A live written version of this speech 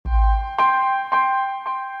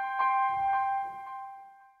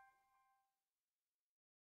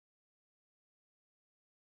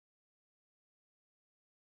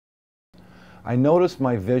I noticed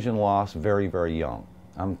my vision loss very, very young.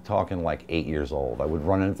 I'm talking like 8 years old. I would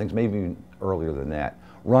run into things, maybe even earlier than that.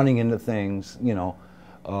 Running into things, you know,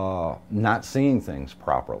 not seeing things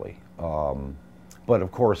properly. But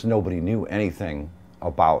of course, nobody knew anything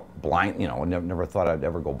about blind, you know, never thought I'd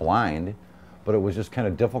ever go blind. But it was just kind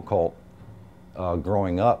of difficult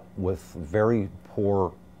growing up with very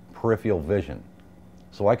poor peripheral vision.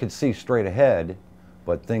 So I could see straight ahead,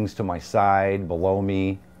 but things to my side, below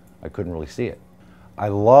me, I couldn't really see it. I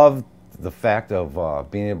loved the fact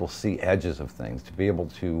of being able to see edges of things, to be able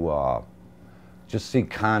to just see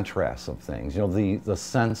contrasts of things. You know, the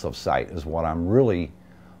sense of sight is what I'm really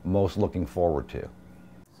most looking forward to.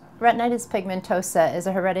 Retinitis pigmentosa is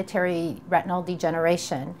a hereditary retinal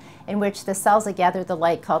degeneration in which the cells that gather the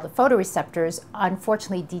light, called the photoreceptors,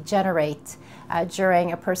 unfortunately degenerate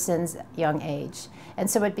during a person's young age. And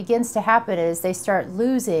so what begins to happen is they start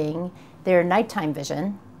losing their nighttime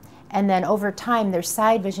vision, and then over time their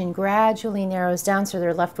side vision gradually narrows down so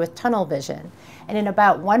they're left with tunnel vision. And in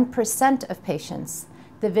about 1% of patients,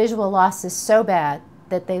 the visual loss is so bad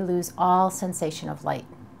that they lose all sensation of light.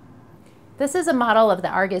 This is a model of the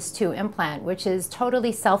Argus II implant, which is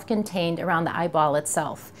totally self-contained around the eyeball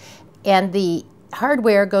itself. And the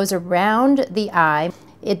hardware goes around the eye.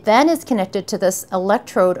 It then is connected to this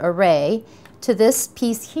electrode array, to this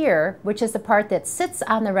piece here, which is the part that sits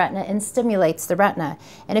on the retina and stimulates the retina.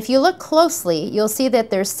 And if you look closely, you'll see that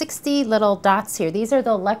there's 60 little dots here. These are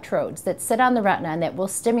the electrodes that sit on the retina and that will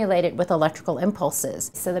stimulate it with electrical impulses.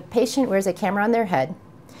 So the patient wears a camera on their head,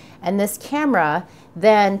 and this camera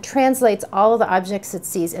then translates all of the objects it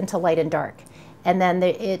sees into light and dark. And then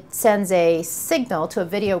it sends a signal to a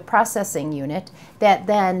video processing unit that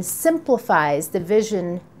then simplifies the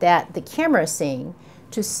vision that the camera is seeing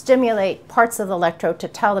to stimulate parts of the electrode to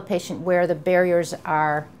tell the patient where the barriers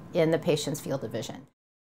are in the patient's field of vision.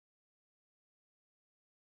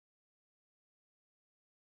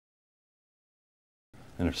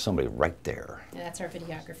 And there's somebody right there. And that's our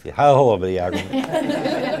videographer. Yeah, hello,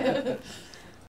 videographer.